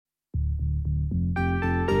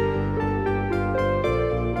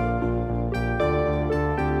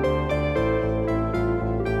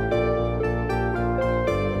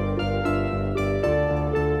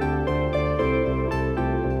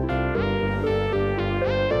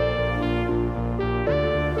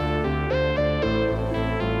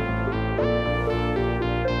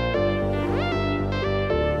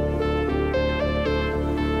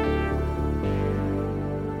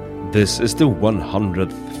This is the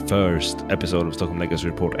 101st episode of Stockholm Legacy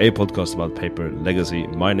Report, a podcast about Paper Legacy.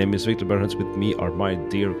 My name is Victor Bernhards. With me are my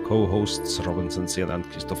dear co-hosts Robin Sensén and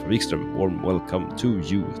Christopher Wikström. Warm welcome to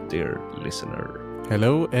you, dear listener.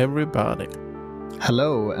 Hello, everybody.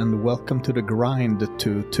 Hello, and welcome to the grind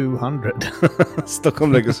to 200.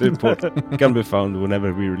 Stockholm Legacy Report can be found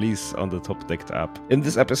whenever we release on the Top Deck app. In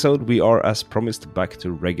this episode, we are, as promised, back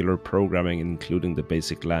to regular programming, including the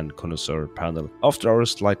Basic Land Connoisseur panel, after our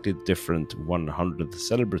slightly different 100th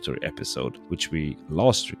celebratory episode, which we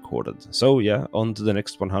last recorded. So yeah, on to the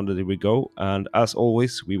next 100 here we go, and as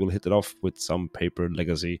always, we will hit it off with some Paper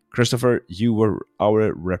Legacy. Christopher, you were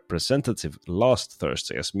our representative last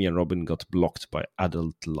Thursday, as me and Robin got blocked by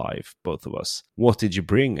Adult Life, both of us. What did you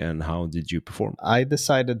bring and how did you perform? I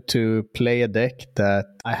decided to play a deck that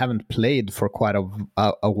I haven't played for quite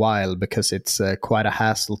a while because it's quite a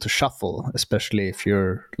hassle to shuffle, especially if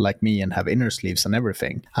you're like me and have inner sleeves and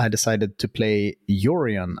everything. I decided to play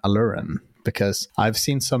Yorion Alluren because I've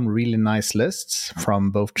seen some really nice lists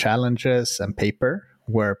from both challenges and paper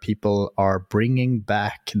where people are bringing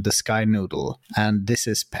back the Sky Noodle, and this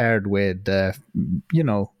is paired with the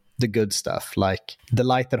good stuff like the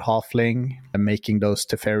Lighted Halfling, making those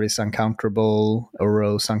Teferis uncounterable,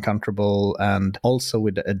 Uros uncounterable, and also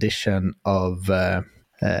with the addition of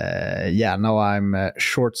now I'm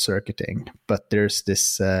short-circuiting, but there's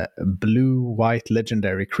this blue-white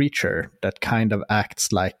legendary creature that kind of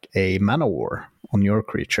acts like a mana war on your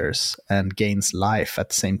creatures and gains life at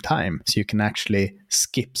the same time. So you can actually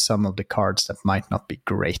skip some of the cards that might not be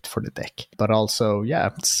great for the deck. But also,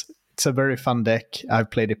 it's a very fun deck.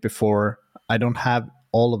 I've played it before. I don't have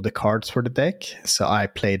all of the cards for the deck, so I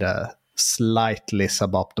played a slightly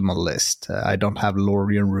suboptimal list. I don't have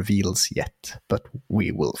Lorien reveals yet, but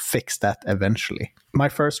we will fix that eventually. My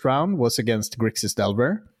first round was against Grixis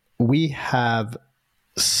Delver. We have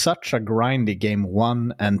such a grindy game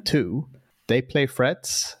 1 and 2. They play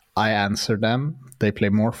threats. I answer them. They play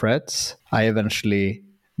more threats. I eventually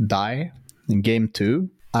die in game 2.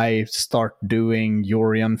 I start doing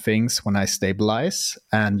Yorion things when I stabilize,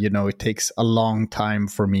 and it takes a long time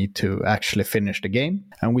for me to actually finish the game.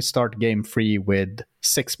 And we start game 3 with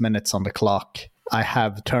 6 minutes on the clock. I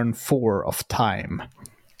have turn 4 of time,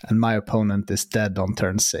 and my opponent is dead on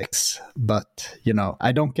turn 6. But,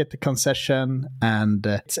 I don't get the concession,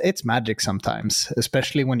 and it's magic sometimes,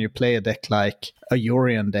 especially when you play a deck like a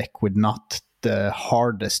Yorion deck with not the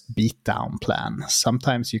hardest beatdown plan.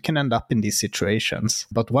 Sometimes you can end up in these situations.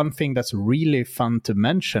 But one thing that's really fun to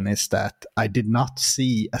mention is that I did not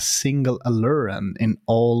see a single Alluren in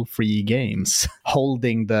all 3 games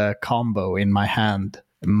holding the combo in my hand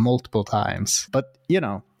multiple times. But,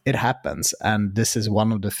 it happens. And this is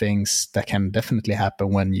one of the things that can definitely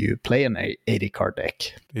happen when you play an 80-card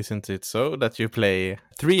deck. Isn't it so that you play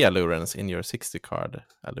 3 Allurens in your 60-card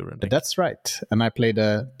Alluren deck? That's right. And I play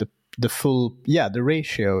the full, the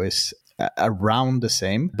ratio is around the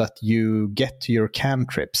same, but you get to your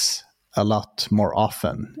cantrips a lot more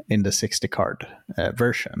often in the 60 card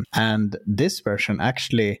version. And this version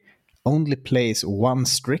actually only plays one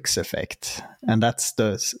Strix effect, and that's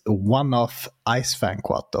the one-off Ice Fang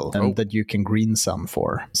Quattle that you can green some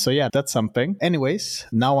for. So that's something. Anyways,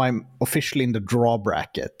 now I'm officially in the draw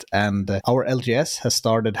bracket, and our LGS has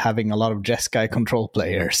started having a lot of Jeskai control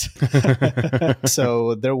players.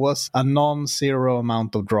 So there was a non-zero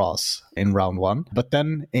amount of draws in round 1. But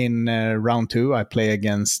then in round 2, I play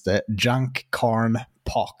against Junk Karn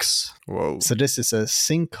Pox. Whoa. So this is a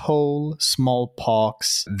Sinkhole,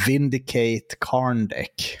 Smallpox, Vindicate Karn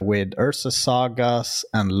deck with Urza Sagas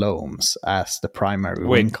and Loams as the primary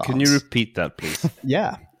win cons. Can you repeat that, please?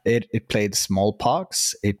 Yeah. It played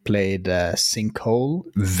Smallpox, it played Sinkhole,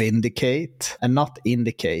 Vindicate, and not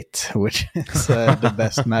Indicate, which is the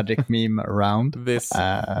best Magic meme around. This.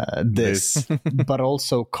 But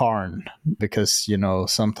also Karn, because,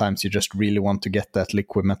 sometimes you just really want to get that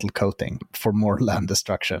liquid metal coating for more land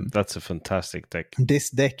destruction. That's a fantastic deck. This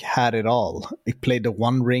deck had it all. It played the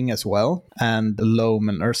One Ring as well, and Loam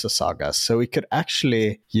and Urza Sagas, so it could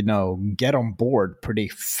actually, get on board pretty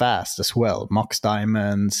fast as well. Mox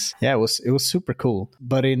Diamonds. Yeah, it was super cool.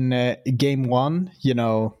 But in game 1,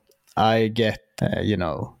 I get,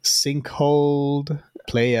 Sinkhole,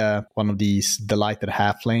 play one of these Delighted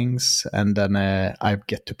Halflings, and then I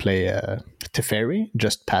get to play Teferi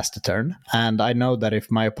just past the turn. And I know that if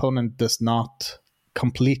my opponent does not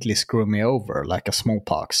completely screw me over like a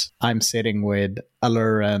Smallpox, I'm sitting with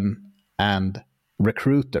Alluren and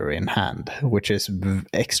Recruiter in hand, which is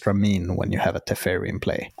extra mean when you have a Teferi in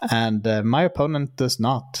play. And my opponent does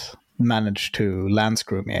not. managed to land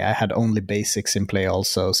screw me. I had only basics in play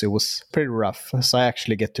also, so it was pretty rough. So I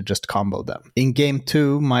actually get to just combo them. In game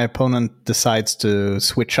 2, my opponent decides to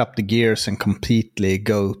switch up the gears and completely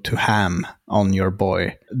go to ham on your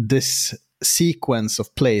boy. This sequence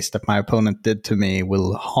of plays that my opponent did to me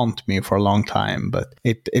will haunt me for a long time, but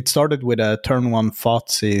it started with a turn 1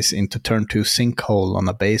 Thoughtseize into turn 2 Sinkhole on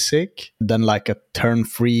a basic, then like a turn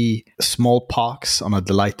 3 Smallpox on a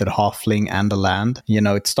Delighted Halfling and a land. You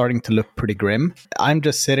know, it's starting to look pretty grim. I'm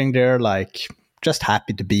just sitting there like just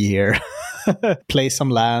happy to be here. Play some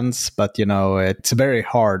lands, but you know, it's very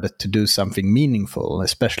hard to do something meaningful,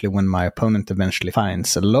 especially when my opponent eventually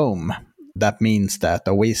finds a Loam. That means that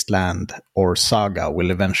a Wasteland or Saga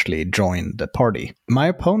will eventually join the party. My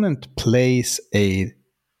opponent plays the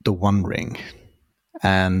One Ring.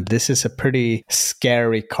 And this is a pretty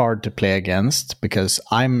scary card to play against because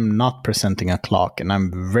I'm not presenting a clock and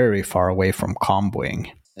I'm very far away from comboing.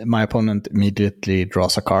 My opponent immediately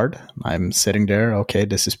draws a card. I'm sitting there, okay,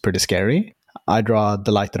 this is pretty scary. I draw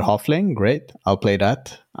Delighted Halfling, great, I'll play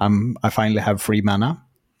that. I finally have 3 mana.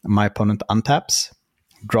 My opponent untaps,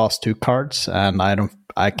 draws 2 cards, and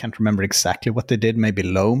I can't remember exactly what they did, maybe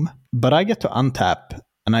Loam. But I get to untap,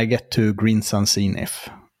 and I get to Green Sun Zenith.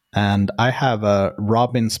 And I have a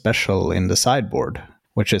Robin special in the sideboard,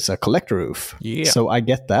 which is a Collector Roof. Yeah. So I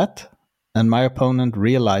get that, and my opponent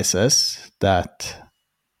realizes that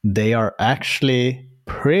they are actually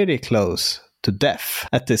pretty close to death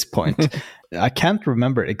at this point. I can't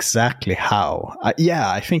remember exactly how.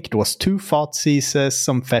 I think it was 2 Thoughtseizes,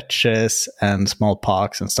 some fetches, and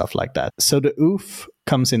Smallpox and stuff like that. So the Oof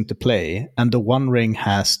comes into play, and the One Ring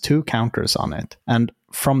has 2 counters on it. And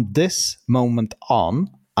from this moment on,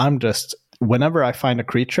 whenever I find a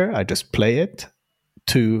creature, I just play it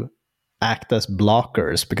to act as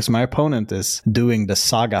blockers because my opponent is doing the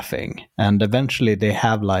Saga thing. And eventually they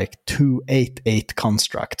have like 2 8/8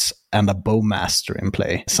 constructs and a Bowmaster in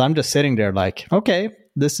play. So I'm just sitting there like, okay,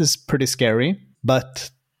 this is pretty scary,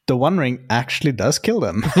 but the One Ring actually does kill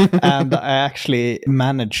them. And I actually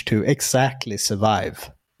managed to exactly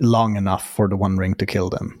survive long enough for the One Ring to kill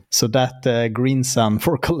them. So that Green Sun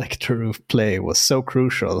for Collector Roof play was so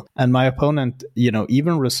crucial. And my opponent,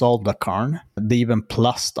 even resolved a Karn. They even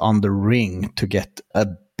plussed on the ring to get a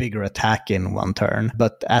bigger attack in one turn.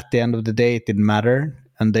 But at the end of the day, it didn't matter.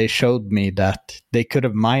 And they showed me that they could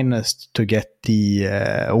have minused to get the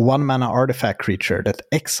 1 mana artifact creature that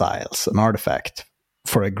exiles an artifact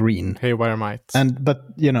for a green. Haywire Might. But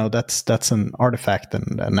that's an artifact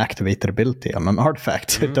and an activated ability on an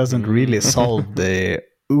artifact. It doesn't really solve the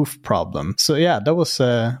Oof problem. So yeah, that was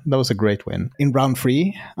a great win. In round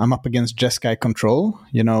 3, I'm up against Jeskai Control.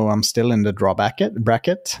 I'm still in the draw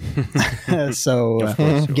bracket.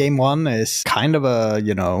 So game 1 is kind of a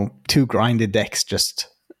 2 grindy decks just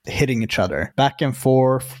hitting each other back and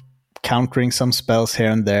forth, countering some spells here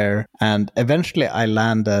and there, and eventually I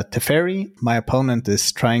land a Teferi. My opponent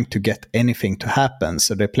is trying to get anything to happen,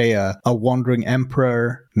 so they play a Wandering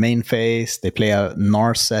Emperor main phase, they play a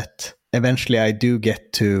Narset. Eventually I do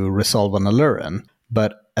get to resolve an Aluren,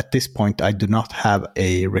 but at this point I do not have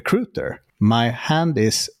a Recruiter. My hand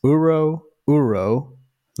is Uro,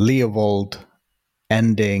 Leovold,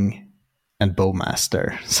 Ending, and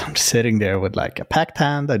Bowmaster. So I'm sitting there with like a packed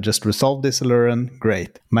hand. I just resolved this Aluren.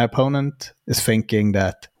 Great. My opponent is thinking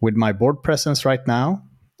that with my board presence right now,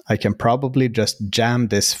 I can probably just jam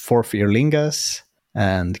this Forfeit Lingus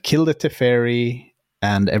and kill the Teferi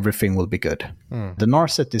and everything will be good. The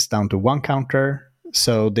Narset is down to 1 counter.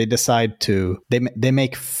 So they decide they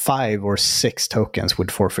make 5 or 6 tokens with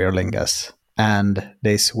Forfeit Lingus. And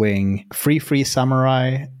they swing 3 free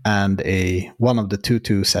Samurai and one of the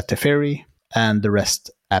 2/2s at Teferi, and the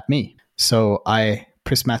rest at me. So I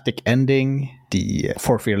Prismatic Ending the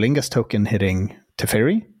Forfeit Lingus token hitting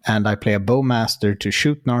Teferi, and I play a Bowmaster to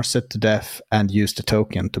shoot Narset to death and use the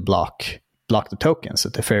token to block the token so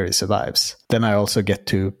Teferi survives. Then I also get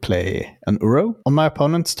to play an Uro. On my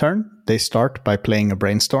opponent's turn, they start by playing a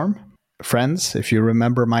Brainstorm. Friends, if you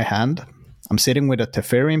remember my hand, I'm sitting with a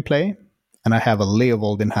Teferi in play, and I have a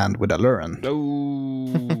Leovold in hand with Aluren.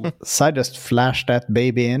 No. So I just flash that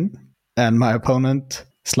baby in, and my opponent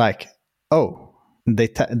is like, oh,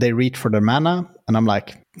 they reach for their mana, and I'm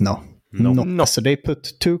like, no. So they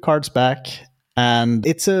put 2 cards back, and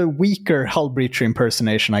it's a weaker Hullbreacher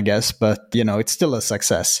impersonation, I guess, but, it's still a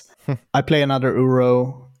success. I play another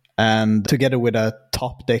Uro, and together with a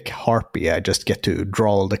top deck Harpy, I just get to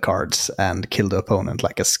draw all the cards and kill the opponent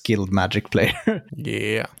like a skilled Magic player.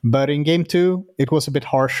 Yeah. But in game 2, it was a bit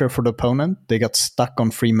harsher for the opponent. They got stuck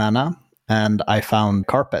on 3 mana, and I found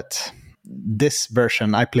Carpet. this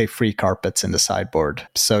version, I play free carpets in the sideboard.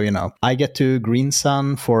 So, I get to Green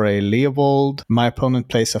Sun for a Leovold. My opponent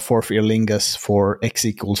plays a 4/4 Lingus for X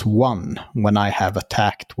 = 1 when I have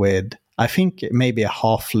attacked with, I think, maybe a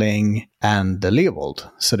Halfling and the Leovold.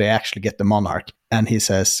 So they actually get the Monarch. And he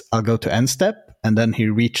says, I'll go to end step. And then he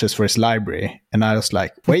reaches for his library. And I was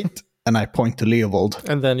like, wait. And I point to Leovold.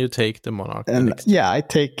 And then you take the Monarch. And I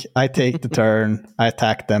take the turn, I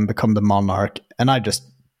attack them, become the Monarch, and I just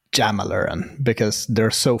jam a Luren because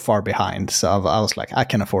they're so far behind. So I was like, I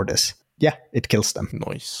can afford this. Yeah, it kills them.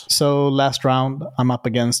 Nice. So last round, I'm up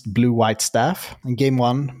against Blue-White Staff. In game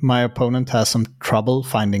 1, my opponent has some trouble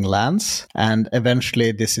finding lands. And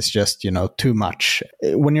eventually, this is just, too much.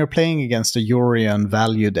 When you're playing against a Yorion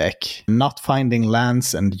value deck, not finding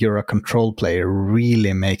lands and you're a control player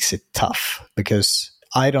really makes it tough. Because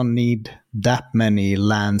I don't need that many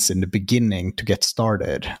lands in the beginning to get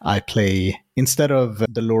started. I play, instead of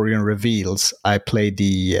the Lorien Reveals, I play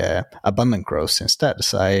the Abundant Growths instead.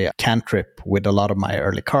 So I cantrip with a lot of my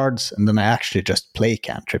early cards, and then I actually just play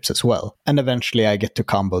cantrips as well. And eventually I get to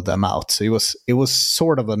combo them out. So it was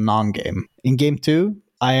sort of a non-game. In game 2,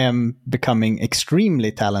 I am becoming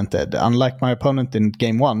extremely talented. Unlike my opponent in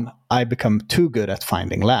game 1, I become too good at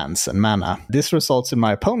finding lands and mana. This results in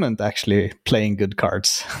my opponent actually playing good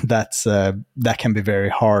cards. That can be very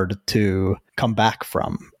hard to come back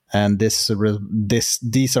from. And these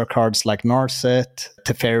are cards like Narset,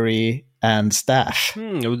 Teferi, and Stash.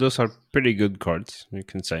 Those are pretty good cards, you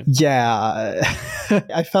can say. Yeah,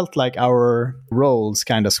 I felt like our roles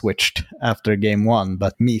kind of switched after game 1,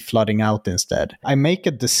 but me flooding out instead. I make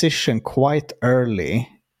a decision quite early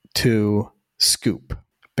to scoop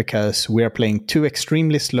because we are playing 2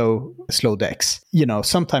 extremely slow decks.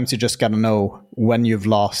 Sometimes you just gotta know when you've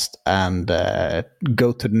lost and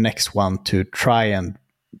go to the next one to try and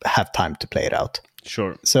have time to play it out.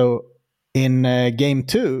 Sure. So in game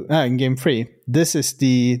 3, this is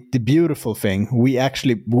the beautiful thing. We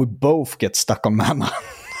both get stuck on mana.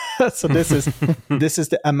 So this is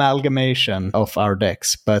the amalgamation of our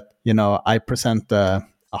decks. But I present a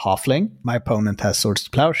Halfling. My opponent has Swords to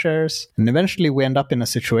Plowshares, and eventually we end up in a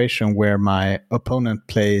situation where my opponent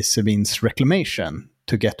plays Sevin's Reclamation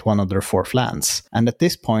to get one of their 4 lands. And at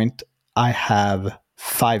this point, I have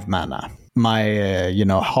 5 mana. My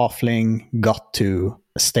Halfling got to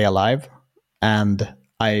stay alive, and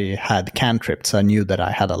I had cantripped, so I knew that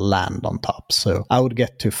I had a land on top. So I would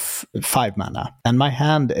get to 5 mana. And my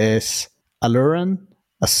hand is a Luren,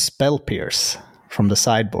 a Spell Pierce from the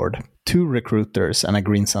sideboard, 2 Recruiters, and a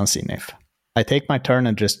Green Sun Zenith. I take my turn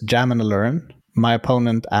and just jam an Luren. My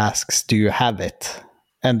opponent asks, do you have it?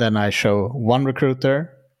 And then I show 1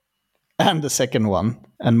 Recruiter and the second one.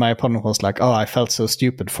 And my opponent was like, oh, I felt so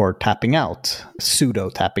stupid for tapping out,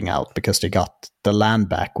 pseudo tapping out, because they got the land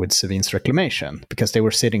back with Sevin's Reclamation, because they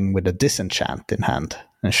were sitting with a Disenchant in hand.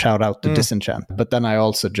 And shout out to Disenchant. But then I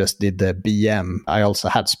also just did the BM. I also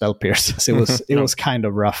had Spell Pierce. So it was kind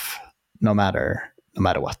of rough no matter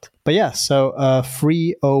what. But yeah, so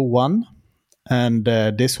 301. And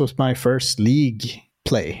this was my first league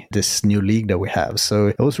play, this new league that we have. So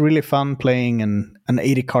it was really fun playing an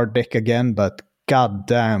 80 card deck again, but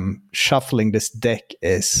goddamn, shuffling this deck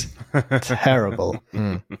is terrible.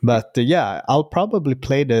 But yeah, I'll probably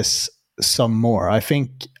play this some more. I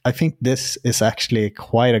think this is actually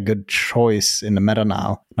quite a good choice in the meta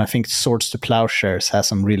now. I think Swords to Plowshares has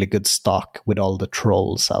some really good stock with all the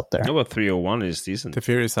trolls out there. Oh, well, 301 is decent.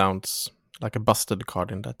 Teferi sounds like a busted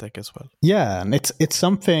card in that deck as well. Yeah, and it's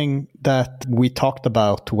something that we talked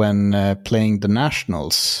about when playing the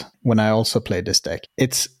Nationals, when I also played this deck.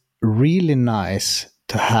 It's really nice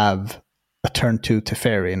to have a turn 2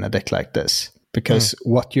 Teferi in a deck like this, because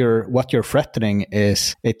what you're threatening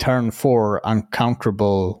is a turn 4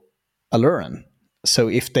 uncounterable Aluren. So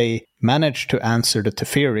if they manage to answer the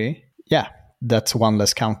Teferi, yeah, that's 1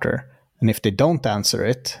 less counter. And if they don't answer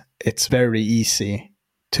it, it's very easy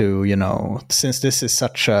to, since this is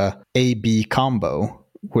such a A-B combo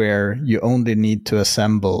where you only need to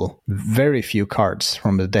assemble very few cards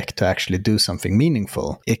from the deck to actually do something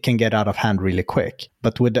meaningful, it can get out of hand really quick.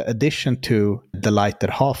 But with the addition to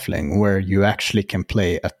Delighted Halfling, where you actually can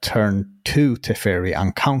play a turn 2 Teferi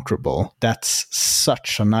uncounterable, that's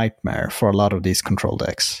such a nightmare for a lot of these control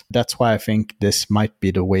decks. That's why I think this might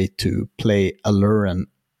be the way to play Aluren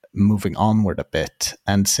moving onward a bit.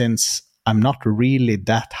 And since I'm not really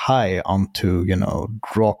that high onto,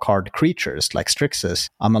 draw card creatures like Strixus,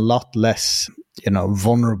 I'm a lot less,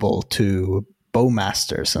 vulnerable to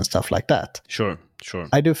Bowmasters and stuff like that. Sure.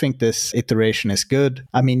 I do think this iteration is good.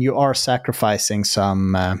 I mean, you are sacrificing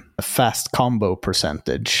some fast combo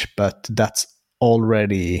percentage, but that's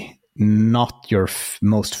already not your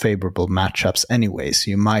most favorable matchups anyways.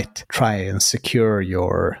 You might try and secure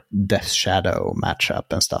your Death Shadow matchup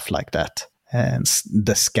and stuff like that. And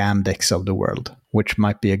the scam decks of the world, which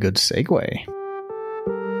might be a good segue.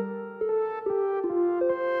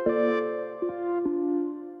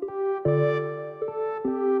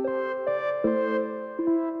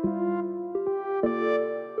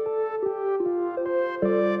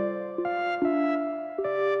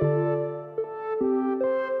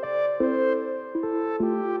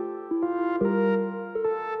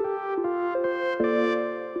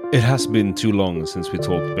 It has been too long since we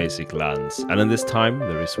talked basic lands, and in this time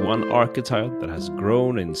there is one archetype that has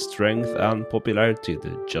grown in strength and popularity,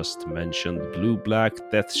 the just mentioned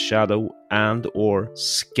blue-black Death Shadow and or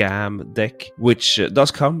Scam deck, which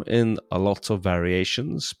does come in a lot of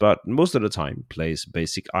variations, but most of the time plays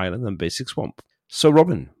basic island and basic swamp. So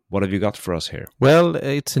Robin, what have you got for us here? Well,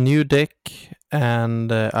 it's a new deck,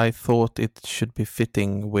 and I thought it should be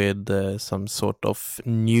fitting with some sort of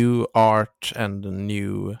new art and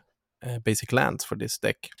new basic lands for this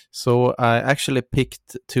deck. So I actually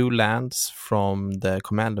picked 2 lands from the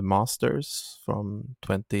Commander Masters from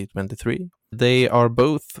 2023. They are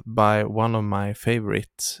both by one of my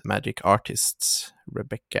favorite Magic artists,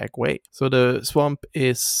 Rebecca Guay. So the swamp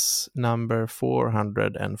is number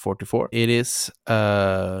 444. It is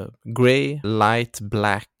a gray, light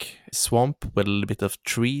black swamp with a little bit of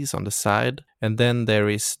trees on the side. And then there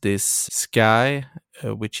is this sky,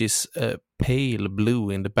 which is pale blue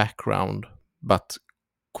in the background, but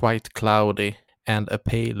quite cloudy, and a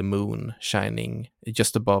pale moon shining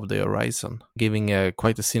just above the horizon, giving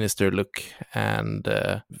quite a sinister look, and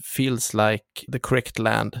feels like the correct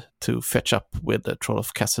land to fetch up with the Troll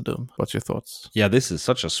of Khazad-dûm. What's your thoughts? Yeah, this is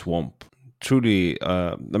such a swamp. Truly,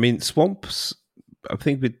 swamps, I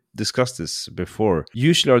think we discussed this before,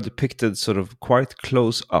 usually are depicted sort of quite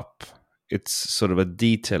close up. It's sort of a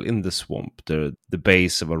detail in the swamp, the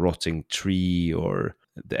base of a rotting tree or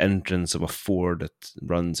the entrance of a ford that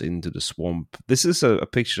runs into the swamp. This is a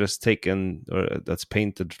picture that's taken or that's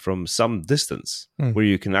painted from some distance, where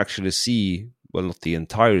you can actually see, well, not the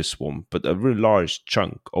entire swamp, but a really large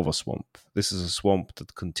chunk of a swamp. This is a swamp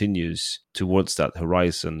that continues towards that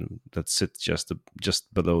horizon that sits just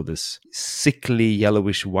below this sickly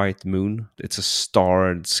yellowish white moon. It's a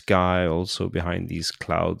starred sky also behind these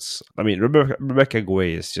clouds. I mean, Rebecca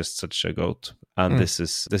Guay is just such a goat, and this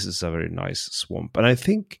is a very nice swamp. And I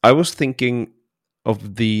think I was thinking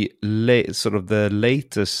of the latest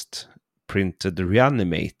printed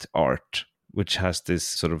Reanimate art, which has this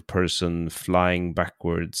sort of person flying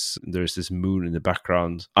backwards. There's this moon in the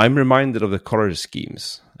background. I'm reminded of the color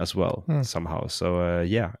schemes as well, somehow. So,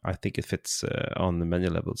 I think it fits on many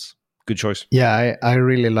levels. Good choice. Yeah, I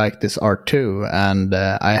really like this art too. And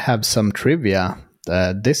I have some trivia.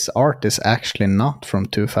 This art is actually not from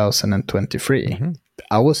 2023. Mm-hmm.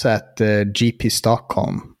 I was at GP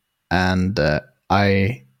Stockholm, and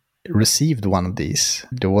I received one of these.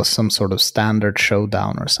 There was some sort of standard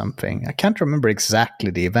showdown or something. I can't remember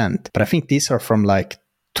exactly the event, but I think these are from like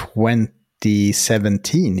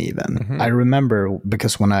 2017 even. Mm-hmm. I remember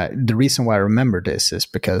because the reason why I remember this is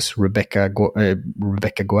because Rebecca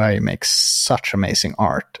Guay makes such amazing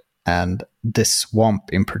art, and this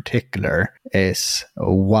swamp in particular is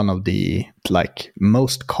one of the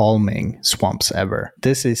most calming swamps ever.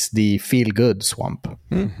 This is the feel good swamp.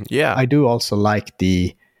 Mm-hmm. Yeah, I do also like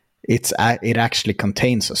it actually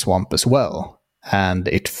contains a swamp as well, and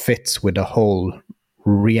it fits with the whole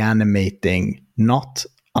reanimating, not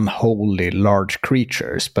unholy large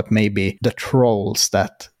creatures, but maybe the trolls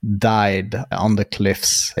that died on the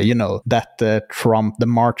cliffs, that trump the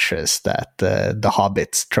marches that the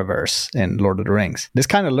hobbits traverse in Lord of the Rings. This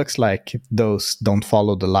kind of looks like those Don't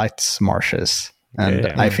Follow the Lights marshes. And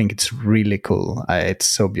I think it's really cool. It's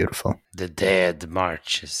so beautiful. The dead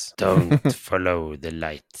marches don't follow the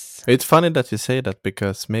lights. It's funny that you say that,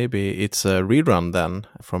 because maybe it's a rerun then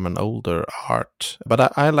from an older art.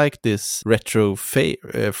 But I like this retro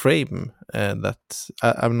frame that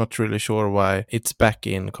I'm not really sure why it's back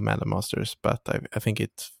in Commander Masters, but I think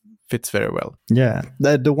it fits very well. Yeah,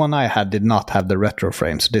 the one I had did not have the retro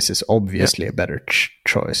frame, so this is obviously a better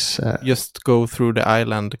choice. Just go through the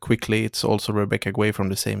island quickly. It's also Rebecca Guay from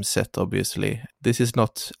the same set, obviously. This is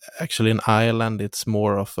not actually an island, it's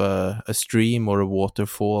more of a stream or a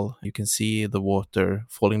waterfall. You can see the water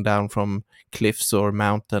falling down from cliffs or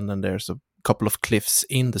mountain, and there's a couple of cliffs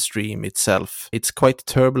in the stream itself. It's quite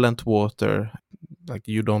turbulent water, like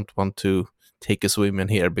you don't want to take a swim in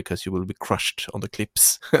here because you will be crushed on the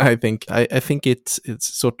cliffs. I think it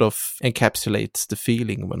sort of encapsulates the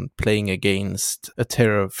feeling when playing against a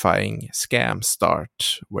terrifying scam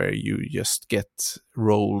start where you just get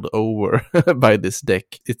rolled over by this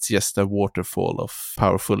deck. It's just a waterfall of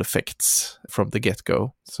powerful effects from the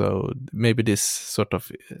get-go. So maybe this sort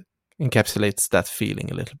of encapsulates that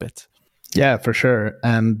feeling a little bit. Yeah, for sure.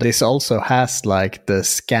 And this also has like the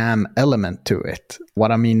scam element to it. What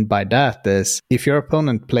I mean by that is if your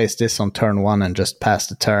opponent plays this on turn 1 and just pass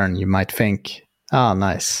the turn, you might think,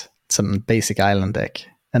 nice, it's a basic island deck.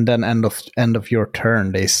 And then end of your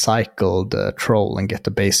turn, they cycle the troll and get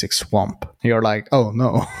the basic swamp. You're like, oh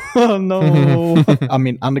no, oh no. I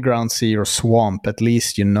mean, Underground Sea or Swamp, at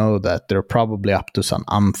least you know that they're probably up to some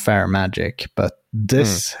unfair magic. But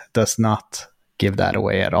this does not give that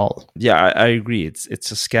away at all. Yeah, I agree. It's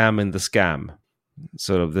a scam in the scam.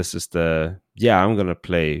 Sort of this is I'm going to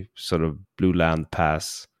play sort of blue land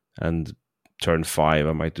pass and turn 5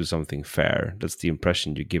 I might do something fair. That's the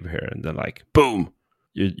impression you give here. And then like, boom,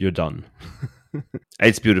 you're done.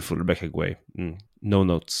 It's beautiful, Rebecca Guay. No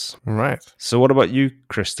notes. Right. So what about you,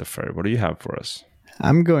 Christopher? What do you have for us?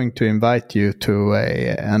 I'm going to invite you to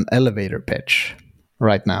an elevator pitch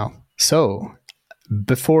right now. So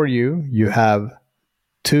before you have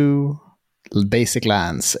 2 basic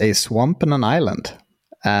lands, a swamp and an island.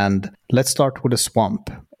 And let's start with a swamp.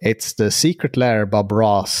 It's the Secret Lair Bob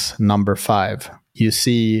Ross number 5. You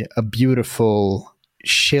see a beautiful,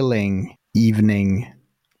 chilling evening,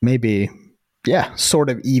 maybe, sort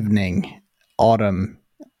of evening, autumn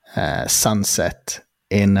sunset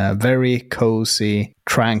in a very cozy,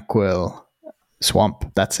 tranquil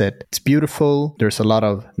swamp. That's it. It's beautiful. There's a lot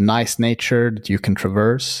of nice nature that you can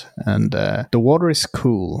traverse, and the water is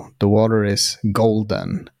cool. The water is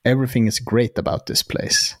golden. Everything is great about this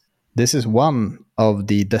place. This is one of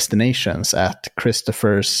the destinations at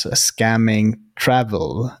Christopher's scamming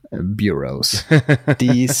travel bureaus.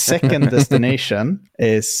 The second destination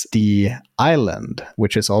is the island,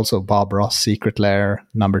 which is also Bob Ross Secret Lair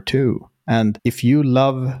number 2. And if you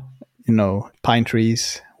love, pine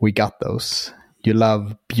trees, we got those. You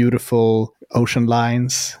love beautiful ocean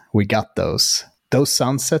lines, we got those. Those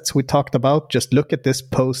sunsets we talked about, just look at this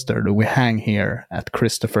poster that we hang here at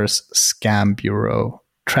Christopher's Scam Bureau,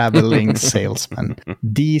 traveling salesman.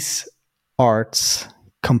 These arts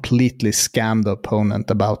completely scam the opponent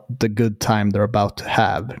about the good time they're about to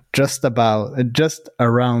have. Just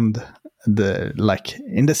around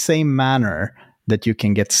in the same manner that you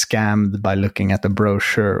can get scammed by looking at the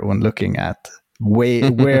brochure when looking at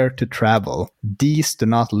where to travel. These do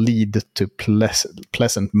not lead to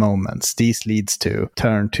pleasant moments. These leads to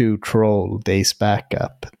turn 2 troll days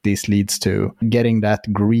backup. These leads to getting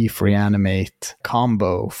that grief reanimate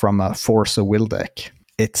combo from a Force of Will deck.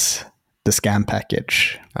 It's the scam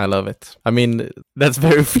package. I love it. I mean, that's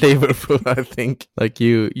very flavorful, I think. Like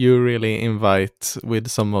you really invite with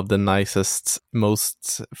some of the nicest,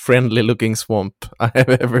 most friendly looking swamp I have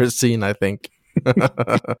ever seen, I think.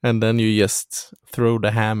 And then you just throw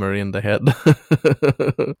the hammer in the head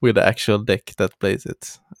with the actual deck that plays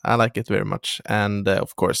it. I like it very much. And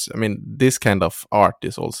of course, I mean, this kind of art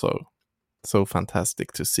is also so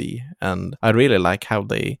fantastic to see. And I really like how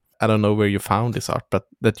I don't know where you found this art, but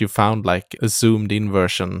that you found like a zoomed in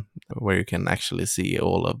version where you can actually see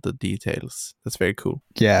all of the details. That's very cool.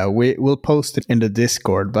 Yeah, we'll post it in the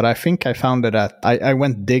Discord, but I think I found it I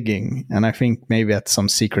went digging, and I think maybe at some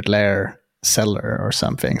Secret Lair seller or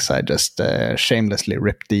something. So I just shamelessly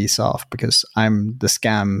ripped these off because I'm the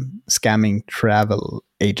scamming travel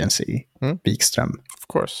agency, Wikström. Of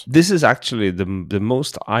course. This is actually the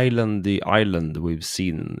most islandy island we've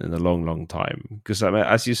seen in a long, long time. Because I mean,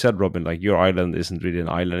 as you said, Robin, like your island isn't really an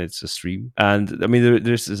island, it's a stream. And I mean,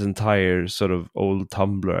 there's this entire sort of old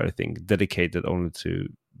Tumblr, I think, dedicated only to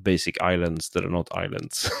basic islands that are not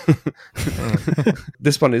islands.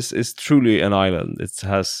 This one is truly an island. It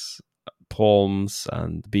has palms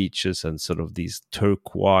and beaches and sort of these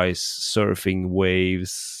turquoise surfing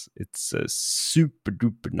waves. It's super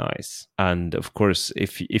duper nice. And of course,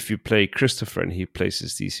 if you play Christopher and he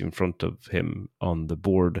places these in front of him on the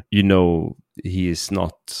board, he is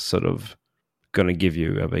not sort of gonna give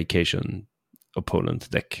you a vacation opponent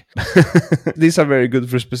deck. These are very good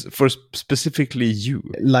for specifically you.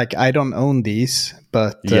 Like, I don't own these,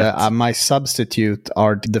 but my substitute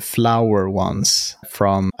are the flower ones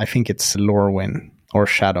from, I think it's Lorwyn or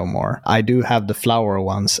Shadowmoor. I do have the flower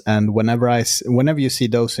ones, and whenever you see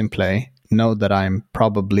those in play, know that I'm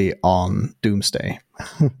probably on Doomsday.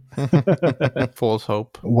 False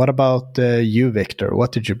hope. What about you, Victor?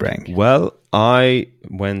 What did you bring? Well, I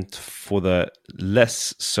went for the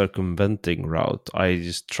less circumventing route. I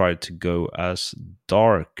just tried to go as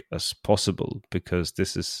dark as possible because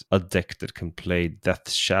this is a deck that can play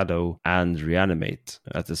Death's Shadow and Reanimate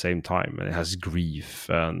at the same time. And it has Grief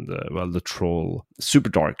and, the Troll. Super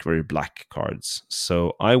dark, very black cards.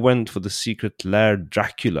 So I went for the Secret Lair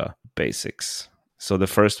Dracula basics. So the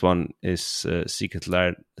first one is Secret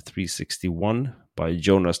Lair 361 by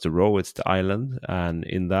Jonas de Roo. It's the island. And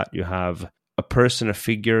in that you have a person, a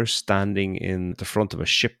figure standing in the front of a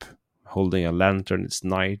ship holding a lantern. It's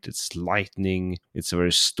night, it's lightning, it's a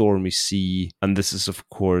very stormy sea. And this is, of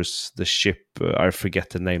course, the ship, I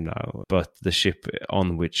forget the name now, but the ship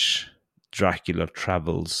on which Dracula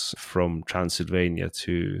travels from Transylvania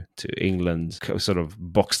to England, sort of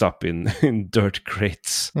boxed up in dirt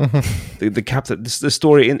crates. The captain, the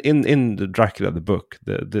story in the Dracula, the book,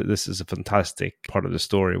 this is a fantastic part of the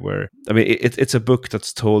story where, I mean, it's a book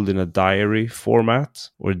that's told in a diary format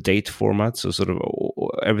or date format. So sort of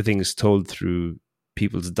everything is told through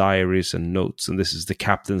people's diaries and notes. And this is the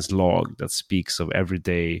captain's log that speaks of every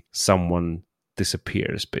day someone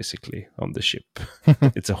disappears basically on the ship.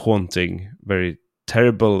 It's a haunting, very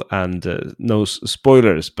terrible, and no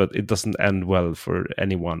spoilers, but it doesn't end well for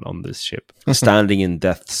anyone on this ship. Standing in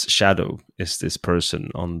Death's Shadow is this person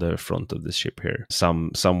on the front of the ship here.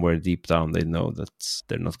 Somewhere deep down they know that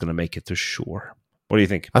they're not going to make it to shore. What do you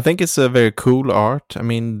think? I think it's a very cool art. I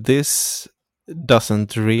mean, this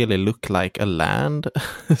doesn't really look like a land,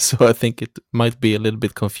 so I think it might be a little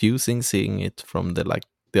bit confusing seeing it from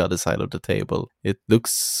the other side of the table. It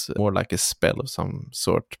looks more like a spell of some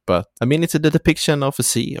sort, but I mean, it's the depiction of a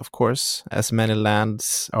sea, of course, as many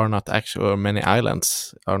lands are not actually, or many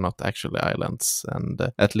islands are not actually islands, and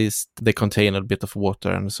at least they contain a bit of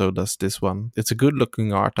water, and so does this one. It's a good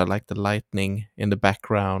looking art. I like the lightning in the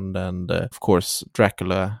background, and of course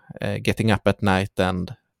Dracula getting up at night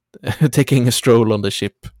and taking a stroll on the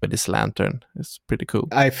ship with his lantern. It's pretty cool.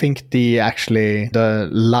 I think the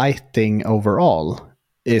lighting overall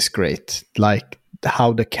is great, like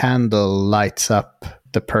how the candle lights up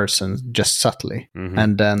the person just subtly,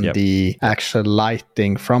 and then the actual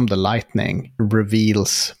lighting from the lightning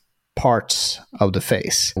reveals parts of the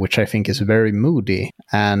face, which I think is very moody.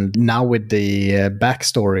 And now with the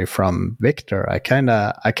backstory from Victor, I kind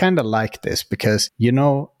of like this because, you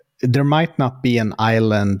know, there might not be an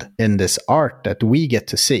island in this art that we get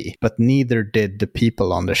to see, but neither did the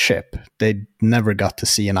people on the ship. They never got to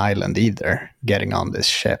see an island either getting on this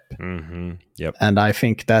ship. Yep. And I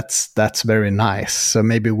think that's very nice. So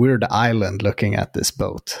maybe we're the island looking at this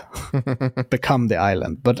boat, become the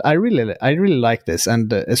island. But I really like this,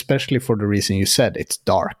 and especially for the reason you said, it's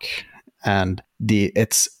dark, and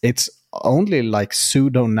it's only like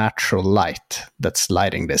pseudo-natural light that's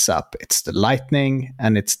lighting this up. It's the lightning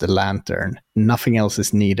and it's the lantern. Nothing else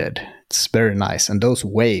is needed. It's very nice. And those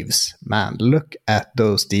waves, man, look at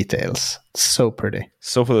those details. It's so pretty.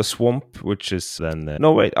 So for the swamp, which is then...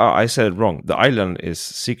 no, wait, I said it wrong. The island is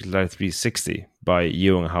Secret Lair 360 by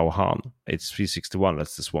Yeung Hao Han. It's 361,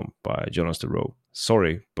 that's the swamp, by Jonas de Roo.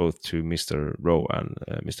 Sorry, both to Mr. Roo and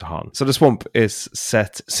Mr. Han. So the swamp is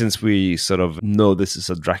set, since we sort of know this is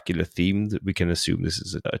a Dracula themed, we can assume this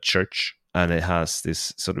is a church. And it has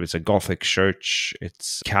this sort of, it's a Gothic church,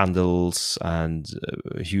 it's candles and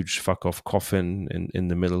a huge fuck off coffin in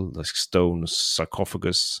the middle, like stone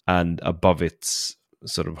sarcophagus. And above it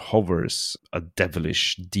sort of hovers a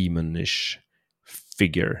devilish, demonish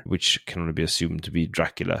figure, which can only be assumed to be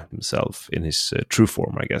Dracula himself in his true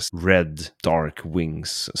form, I guess. Red, dark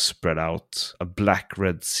wings spread out. A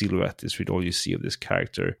black-red silhouette is really all you see of this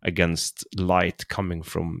character against light coming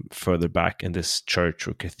from further back in this church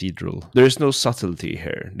or cathedral. There is no subtlety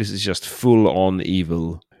here. This is just full-on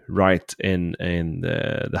evil right in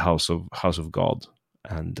the house of God.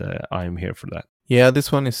 And I'm here for that. Yeah,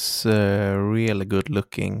 this one is really good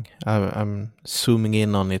looking. I'm zooming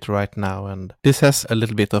in on it right now, and this has a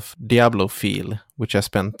little bit of Diablo feel, which I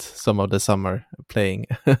spent some of the summer playing.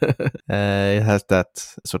 It has that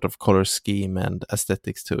sort of color scheme and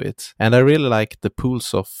aesthetics to it. And I really like the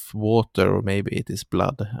pools of water, or maybe it is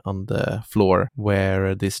blood, on the floor,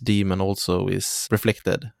 where this demon also is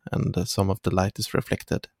reflected, and some of the light is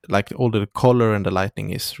reflected. Like all the color and the lighting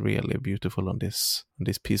is really beautiful on this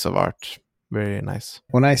piece of art. Very nice.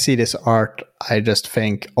 When I see this art, I just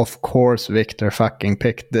think, of course, Victor fucking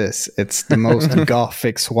picked this. It's the most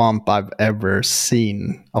gothic swamp I've ever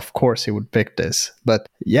seen. Of course he would pick this. But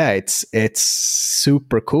yeah, it's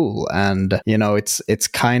super cool. And, you know, it's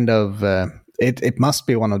kind of... it must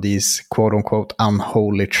be one of these quote unquote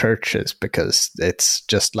unholy churches, because it's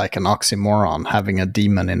just like an oxymoron having a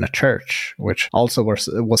demon in a church, which also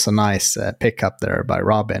was a nice pickup there by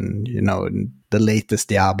Robin. You know, in the latest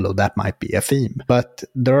Diablo, that might be a theme. But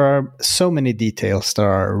there are so many details that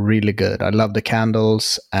are really good. I love the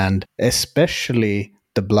candles, and especially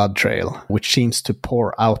the blood trail, which seems to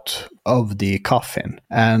pour out of the coffin.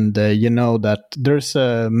 And you know that there's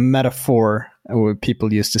a metaphor where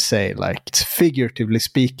people used to say, like, it's figuratively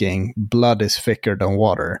speaking, blood is thicker than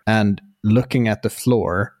water. And looking at the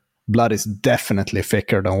floor, blood is definitely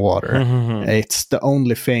thicker than water. It's the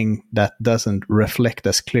only thing that doesn't reflect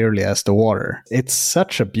as clearly as the water. It's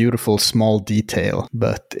such a beautiful small detail,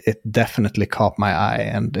 but it definitely caught my eye,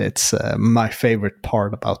 and it's my favorite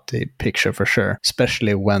part about the picture for sure,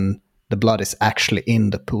 especially when the blood is actually in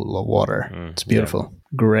the pool of water. It's beautiful. Yeah.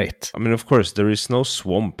 Great. I mean, of course, there is no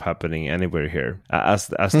swamp happening anywhere here, as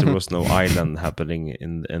there was no island happening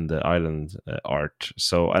in the island art.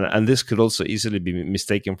 So, and this could also easily be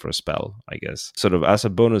mistaken for a spell, I guess. Sort of as a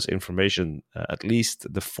bonus information, at least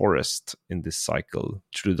the forest in this cycle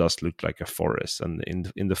truly does look like a forest. And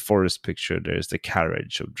in the forest picture, there's the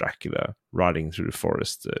carriage of Dracula riding through the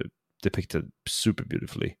forest, depicted super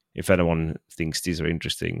beautifully. If anyone thinks these are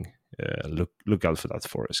interesting, look out for that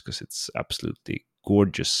forest, because it's absolutely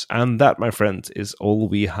gorgeous. And that, my friends, is all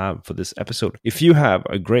we have for this episode. If you have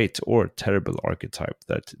a great or terrible archetype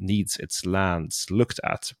that needs its lands looked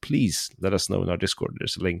at, please let us know in our Discord.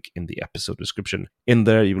 There's a link in the episode description. In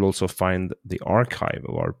there, you will also find the archive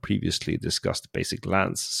of our previously discussed basic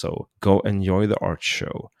lands, so go enjoy the art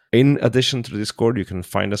show. In addition to the Discord, you can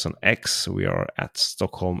find us on X. We are at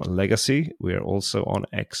Stockholm Legacy. We are also on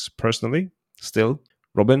X personally, still.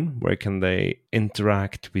 Robin, where can they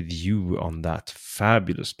interact with you on that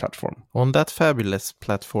fabulous platform? On that fabulous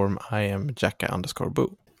platform, I am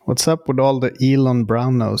Jacka_Boo. What's up with all the Elon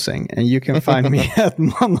brown nosing? And you can find me at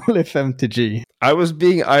Monolith MTG. I was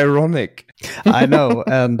being ironic. I know,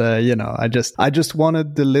 and you know, I just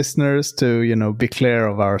wanted the listeners to, you know, be clear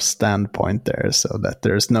of our standpoint there, so that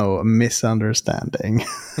there's no misunderstanding.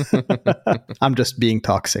 I'm just being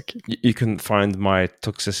toxic. You can find my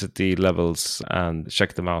toxicity levels and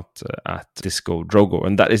check them out at Disco Drogo,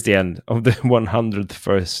 and that is the end of the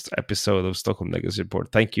 101st episode of Stockholm Legacy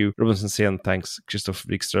Report. Thank you, Robin Sensén. Thanks, Christoph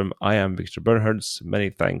Wikström. I am Victor Bernhards. Many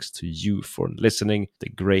thanks to you for listening. The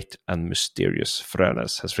great and mysterious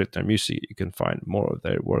Frönes has written our music. You can find more of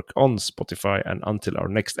their work on Spotify. And until our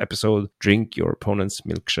next episode, drink your opponent's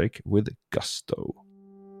milkshake with gusto.